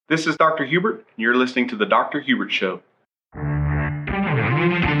This is Dr. Hubert, and you're listening to The Dr. Hubert Show.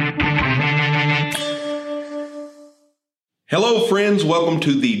 Hello, friends. Welcome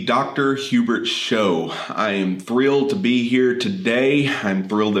to The Dr. Hubert Show. I am thrilled to be here today. I'm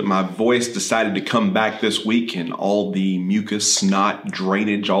thrilled that my voice decided to come back this week, and all the mucus, snot,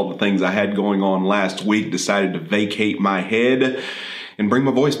 drainage, all the things I had going on last week decided to vacate my head and bring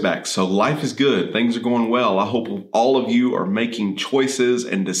my voice back. So life is good. Things are going well. I hope all of you are making choices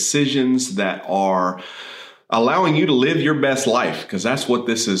and decisions that are allowing you to live your best life, because that's what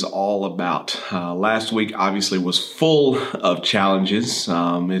this is all about. Last week obviously was full of challenges.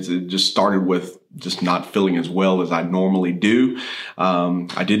 It just started with just not feeling as well as I normally do.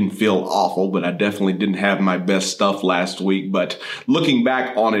 I didn't feel awful, but I definitely didn't have my best stuff last week. But looking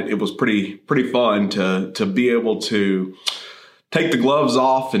back on it, it was pretty fun to be able to take the gloves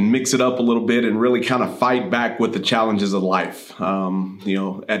off and mix it up a little bit and really kind of fight back with the challenges of life.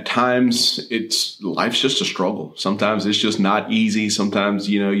 At times life's just a struggle. Sometimes it's just not easy. Sometimes,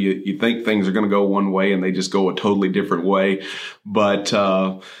 you think things are going to go one way and they just go a totally different way. But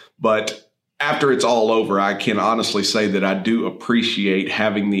after it's all over, I can honestly say that I do appreciate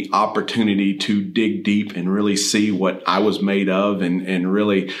having the opportunity to dig deep and really see what I was made of and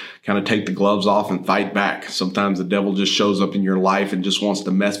really kind of take the gloves off and fight back. Sometimes the devil just shows up in your life and just wants to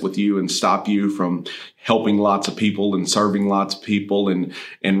mess with you and stop you from helping lots of people and serving lots of people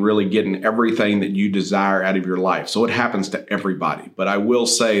and really getting everything that you desire out of your life. So it happens to everybody. But I will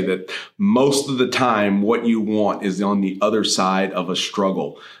say that most of the time, what you want is on the other side of a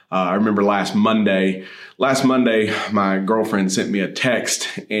struggle. I remember last Monday, my girlfriend sent me a text,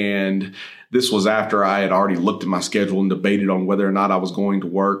 and this was after I had already looked at my schedule and debated on whether or not I was going to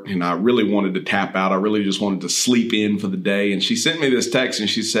work. And I really wanted to tap out. I really just wanted to sleep in for the day. And she sent me this text, and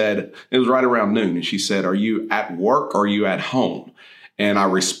she said, it was right around noon. And she said, "Are you at work or are you at home?" And I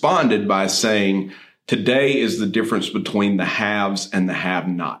responded by saying, today is the difference between the haves and the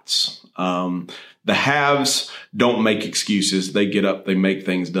have-nots. The haves don't make excuses. They get up, they make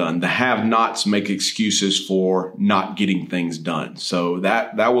things done. The have-nots make excuses for not getting things done. So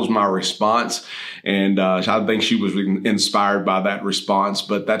that was my response. And I think she was inspired by that response.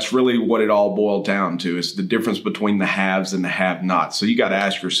 But that's really what it all boiled down to, is the difference between the haves and the have-nots. So you got to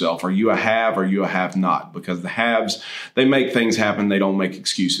ask yourself, are you a have or are you a have-not? Because the haves, they make things happen. They don't make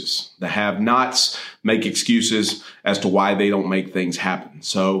excuses. The have-nots make excuses as to why they don't make things happen.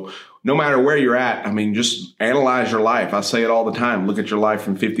 So no matter where you're at, just analyze your life. I say it all the time. Look at your life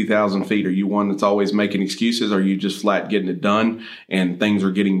from 50,000 feet. Are you one that's always making excuses? Or are you just flat getting it done and things are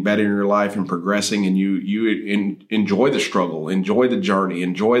getting better in your life and progressing, and you enjoy the struggle, enjoy the journey,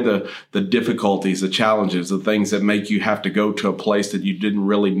 enjoy the difficulties, the challenges, the things that make you have to go to a place that you didn't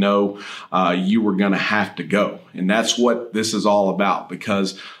really know you were going to have to go. And that's what this is all about,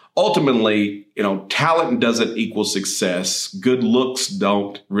 because ultimately, talent doesn't equal success. Good looks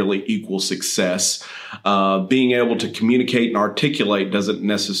don't really equal success. Being able to communicate and articulate doesn't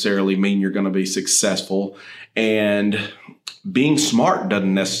necessarily mean you're going to be successful. And being smart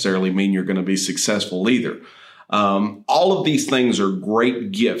doesn't necessarily mean you're going to be successful either. All of these things are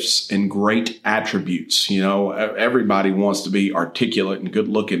great gifts and great attributes. Everybody wants to be articulate and good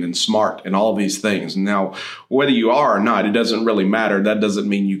looking and smart and all these things. Now, whether you are or not, it doesn't really matter. That doesn't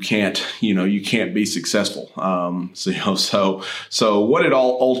mean you can't be successful. So what it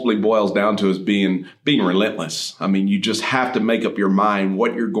all ultimately boils down to is being relentless. You just have to make up your mind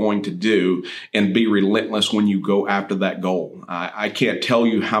what you're going to do and be relentless when you go after that goal. I can't tell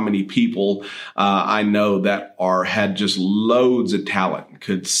you how many people I know that had just loads of talent,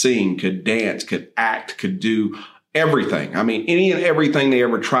 could sing, could dance, could act, could do everything. Any and everything they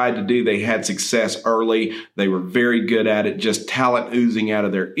ever tried to do, they had success early. They were very good at it, just talent oozing out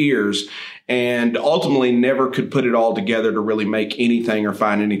of their ears, and ultimately never could put it all together to really make anything or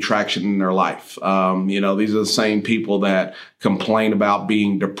find any traction in their life. These are the same people that complain about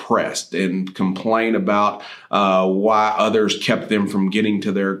being depressed and complain about why others kept them from getting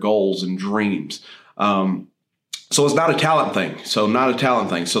to their goals and dreams. So it's not a talent thing.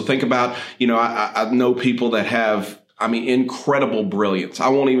 So think about, I know people that have, incredible brilliance. I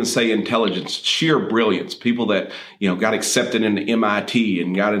won't even say intelligence, sheer brilliance. People that, got accepted into MIT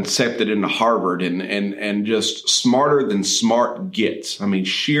and got accepted into Harvard and just smarter than smart gets.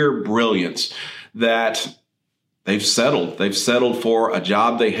 Sheer brilliance that they've settled. They've settled for a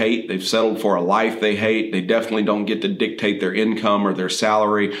job they hate. They've settled for a life they hate. They definitely don't get to dictate their income or their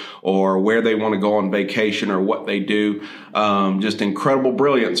salary or where they want to go on vacation or what they do. just incredible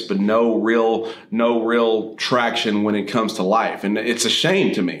brilliance, but no real traction when it comes to life. And it's a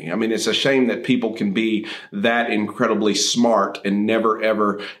shame to me. I mean, it's a shame that people can be that incredibly smart and never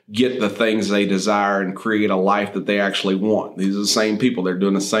ever get the things they desire and create a life that they actually want. These are the same people. They're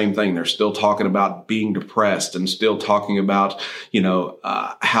doing the same thing. They're still talking about being depressed and still talking about,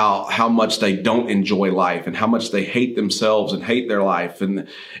 how much they don't enjoy life and how much they hate themselves and hate their life.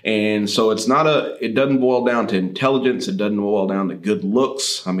 And so it doesn't boil down to intelligence. It doesn't boil down to good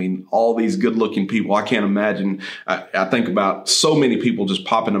looks. I mean, all these good looking people, I can't imagine. I think about so many people just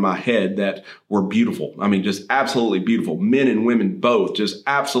pop into my head that were beautiful. I mean, just absolutely beautiful. Men and women both, just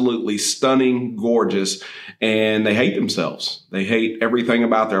absolutely stunning, gorgeous, and they hate themselves. They hate everything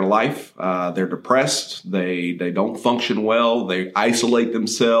about their life. They're depressed. They don't function well. They isolate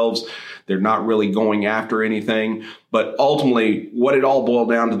themselves. They're not really going after anything. But ultimately, what it all boiled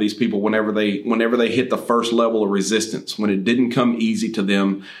down to these people, whenever they hit the first level of resistance, when it didn't come easy to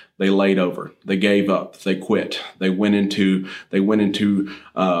them, they laid over. They gave up. They quit. They went into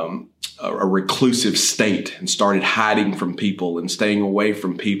a reclusive state and started hiding from people and staying away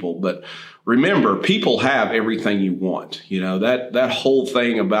from people. But remember, people have everything you want. That whole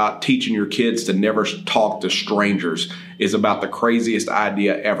thing about teaching your kids to never talk to strangers is about the craziest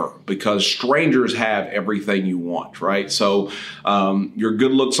idea ever, because strangers have everything you want, right? So your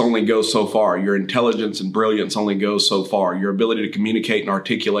good looks only go so far. Your intelligence and brilliance only goes so far. Your ability to communicate and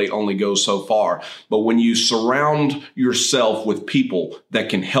articulate only goes so far. But when you surround yourself with people that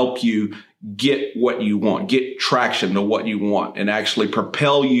can help you get what you want, get traction to what you want, and actually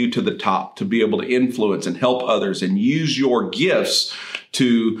propel you to the top, to be able to influence and help others and use your gifts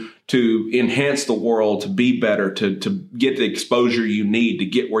to enhance the world, to be better, to get the exposure you need to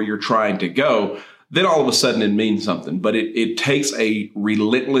get where you're trying to go, then all of a sudden it means something. But it takes a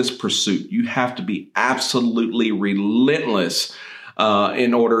relentless pursuit. You have to be absolutely relentless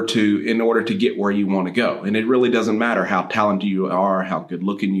in order to get where you want to go. And it really doesn't matter how talented you are, how good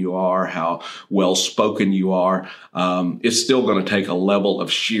looking you are, how well spoken you are. It's still going to take a level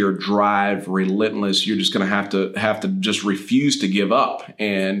of sheer drive, relentless. You're just going to have to just refuse to give up.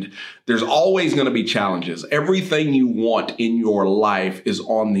 And there's always going to be challenges. Everything you want in your life is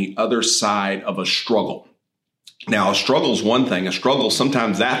on the other side of a struggle. Now, a struggle is one thing. A struggle,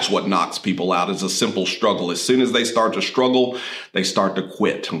 sometimes that's what knocks people out, is a simple struggle. As soon as they start to struggle, they start to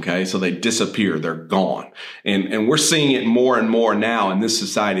quit, okay? So they disappear. They're gone. And we're seeing it more and more now in this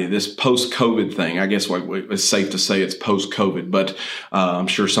society, this post-COVID thing. I guess it's safe to say it's post-COVID, but I'm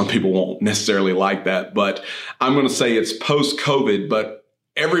sure some people won't necessarily like that. But I'm going to say it's post-COVID, but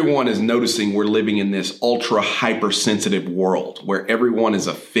everyone is noticing we're living in this ultra hypersensitive world where everyone is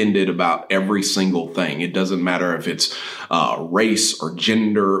offended about every single thing. It doesn't matter if it's race or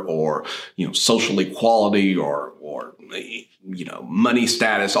gender or social equality or money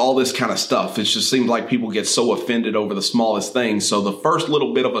status, all this kind of stuff. It just seems like people get so offended over the smallest things. So the first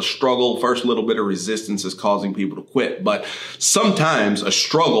little bit of a struggle, first little bit of resistance is causing people to quit. But sometimes a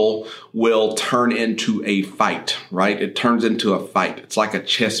struggle will turn into a fight, right? It turns into a fight. It's like a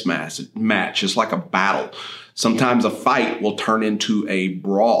chess match. It's like a battle. Sometimes a fight will turn into a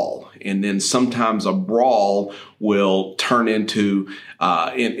brawl. And then sometimes a brawl will turn into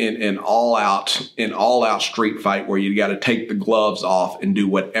an all out street fight where you got to take the gloves off and do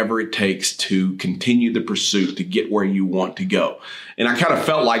whatever it takes to continue the pursuit to get where you want to go. And I kind of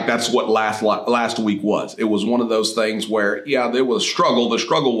felt like that's what last week was. It was one of those things where, there was struggle. The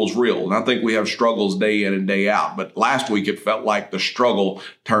struggle was real. And I think we have struggles day in and day out. But last week, it felt like the struggle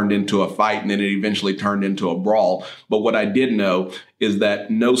turned into a fight and then it eventually turned into a brawl. But what I did know is that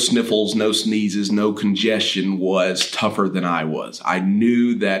no sniffles, no sneezes, no congestion was tougher than I was. I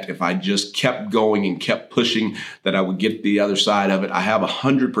knew that if I just kept going and kept pushing, that I would get the other side of it. I have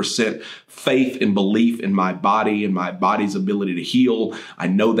 100% faith and belief in my body and my body's ability to heal. I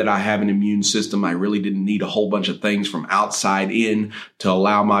know that I have an immune system. I really didn't need a whole bunch of things from outside in to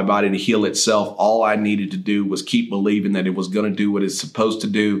allow my body to heal itself. All I needed to do was keep believing that it was going to do what it's supposed to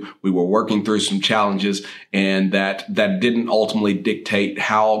do. We were working through some challenges, and that didn't ultimately dictate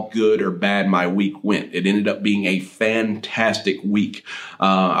how good or bad my week went. It ended up being a fantastic week.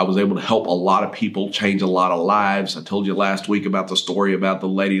 I was able to help a lot of people, change a lot of lives. I told you last week about the story about the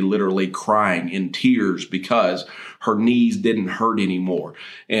lady literally crying in tears because her knees didn't hurt anymore.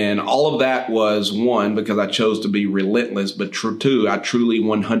 And all of that was, one, because I chose to be relentless, but two, I truly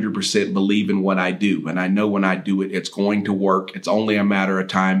 100% believe in what I do. And I know when I do it, it's going to work. It's only a matter of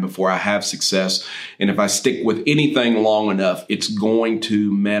time before I have success. And if I stick with anything long enough, it's going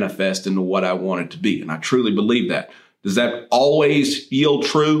to manifest into what I want it to be. And I truly believe that. Does that always yield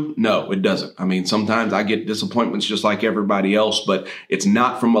true? No, it doesn't. I mean, sometimes I get disappointments just like everybody else, but it's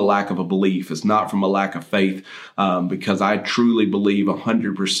not from a lack of a belief. It's not from a lack of faith, because I truly believe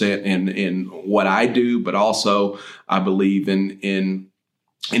 100% in what I do, but also I believe in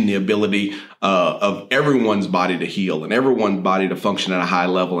the ability of everyone's body to heal and everyone's body to function at a high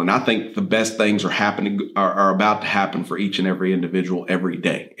level. And I think the best things are about to happen for each and every individual every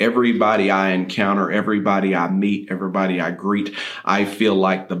day. Everybody I encounter, everybody I meet, everybody I greet, I feel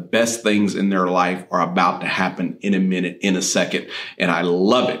like the best things in their life are about to happen in a minute, in a second. And I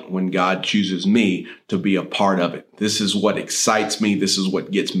love it when God chooses me to be a part of it. This is what excites me. This is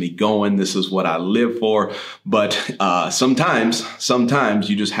what gets me going. This is what I live for. But sometimes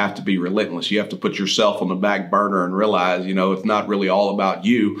you just have to be relentless. You have to put yourself on the back burner and realize, it's not really all about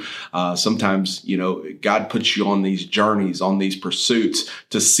you. Sometimes, God puts you on these journeys, on these pursuits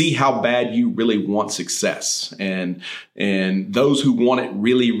to see how bad you really want success. And those who want it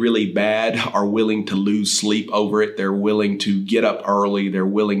really, really bad are willing to lose sleep over it. They're willing to get up early. They're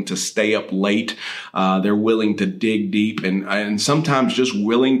willing to stay up late. They're willing to dig deep and sometimes just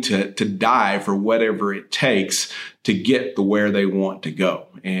willing to die for whatever it takes to get to where they want to go.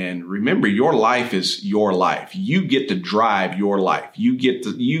 And remember, your life is your life. You get to drive your life. You get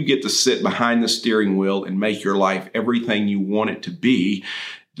to sit behind the steering wheel and make your life everything you want it to be.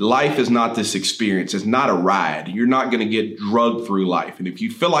 Life is not this experience. It's not a ride. You're not going to get drugged through life. And if you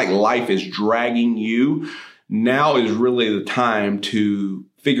feel like life is dragging you, now is really the time to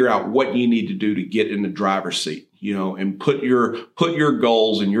figure out what you need to do to get in the driver's seat, and put your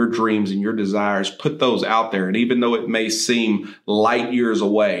goals and your dreams and your desires, put those out there. And even though it may seem light years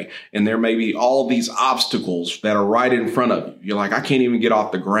away and there may be all these obstacles that are right in front of you, you're like, I can't even get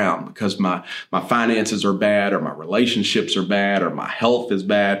off the ground because my finances are bad, or my relationships are bad, or my health is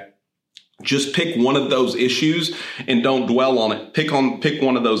bad. Just pick one of those issues and don't dwell on it. Pick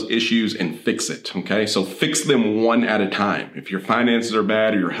one of those issues and fix it. Okay. So fix them one at a time. If your finances are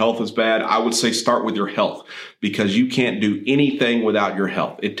bad or your health is bad, I would say start with your health, because you can't do anything without your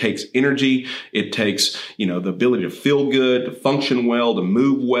health. It takes energy. It takes, the ability to feel good, to function well, to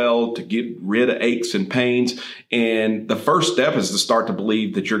move well, to get rid of aches and pains. And the first step is to start to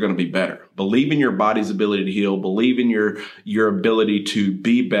believe that you're going to be better. Believe in your body's ability to heal. Believe in your ability to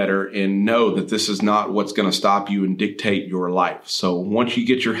be better, and know that this is not what's going to stop you and dictate your life. So once you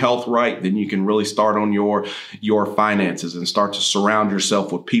get your health right, then you can really start on your finances and start to surround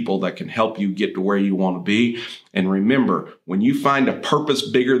yourself with people that can help you get to where you want to be. And remember, when you find a purpose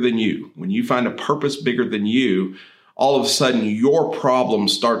bigger than you, all of a sudden your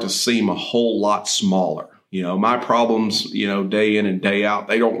problems start to seem a whole lot smaller. My problems, day in and day out,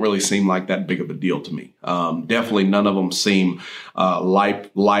 they don't really seem like that big of a deal to me. Definitely none of them seem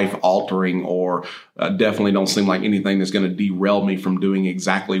life altering, or definitely don't seem like anything that's going to derail me from doing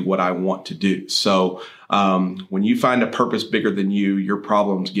exactly what I want to do. So when you find a purpose bigger than you, your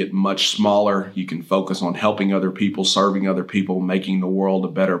problems get much smaller. You can focus on helping other people, serving other people, making the world a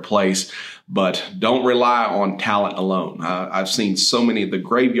better place. But don't rely on talent alone. I've seen so many. The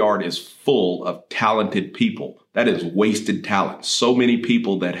graveyard is full of talented people. That is wasted talent. So many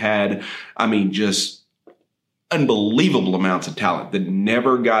people that had, just unbelievable amounts of talent that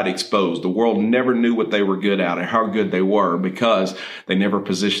never got exposed. The world never knew what they were good at or how good they were, because they never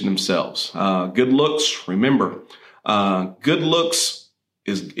positioned themselves. Good looks, remember, good looks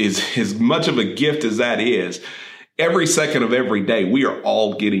is as much of a gift as that is. Every second of every day, we are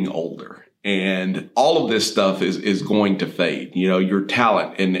all getting older. And all of this stuff is going to fade. Your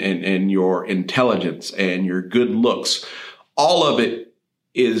talent and your intelligence and your good looks, all of it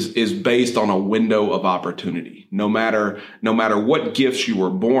is based on a window of opportunity. No matter what gifts you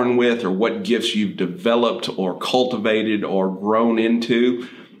were born with, or what gifts you've developed or cultivated or grown into,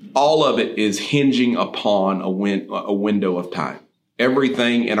 all of it is hinging upon a window of time.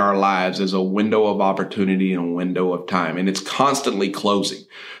 Everything in our lives is a window of opportunity and a window of time, and it's constantly closing.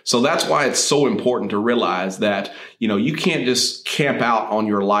 So that's why it's so important to realize that, you can't just camp out on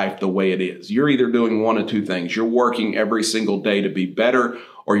your life the way it is. You're either doing one of two things. You're working every single day to be better,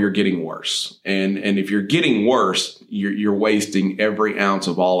 or you're getting worse. And if you're getting worse, you're wasting every ounce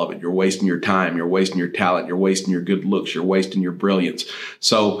of all of it. You're wasting your time. You're wasting your talent. You're wasting your good looks. You're wasting your brilliance.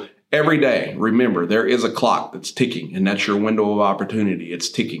 So every day, remember, there is a clock that's ticking, and that's your window of opportunity. It's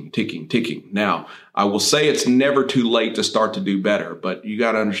ticking, ticking, ticking. Now, I will say it's never too late to start to do better, but you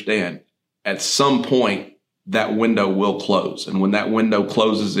got to understand, at some point, that window will close. And when that window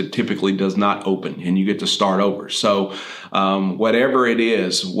closes, it typically does not open and you get to start over. So whatever it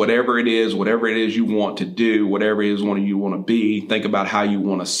is you want to do, whatever it is you want to be, think about how you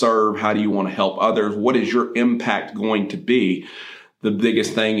want to serve. How do you want to help others? What is your impact going to be? The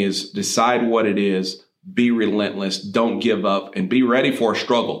biggest thing is decide what it is. Be relentless, don't give up, and be ready for a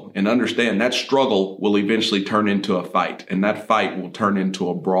struggle. And understand that struggle will eventually turn into a fight, and that fight will turn into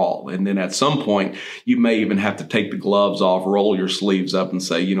a brawl. And then at some point, you may even have to take the gloves off, roll your sleeves up, and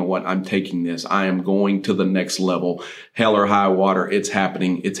say, you know what, I'm taking this. I am going to the next level. Hell or high water, it's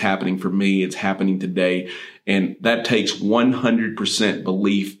happening. It's happening for me. It's happening today. And that takes 100%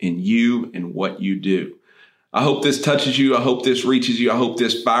 belief in you and what you do. I hope this touches you. I hope this reaches you. I hope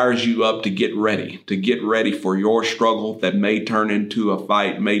this fires you up to get ready for your struggle that may turn into a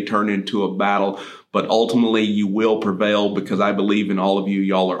fight, may turn into a battle, but ultimately you will prevail because I believe in all of you.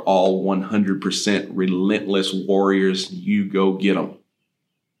 Y'all are all 100% relentless warriors. You go get them.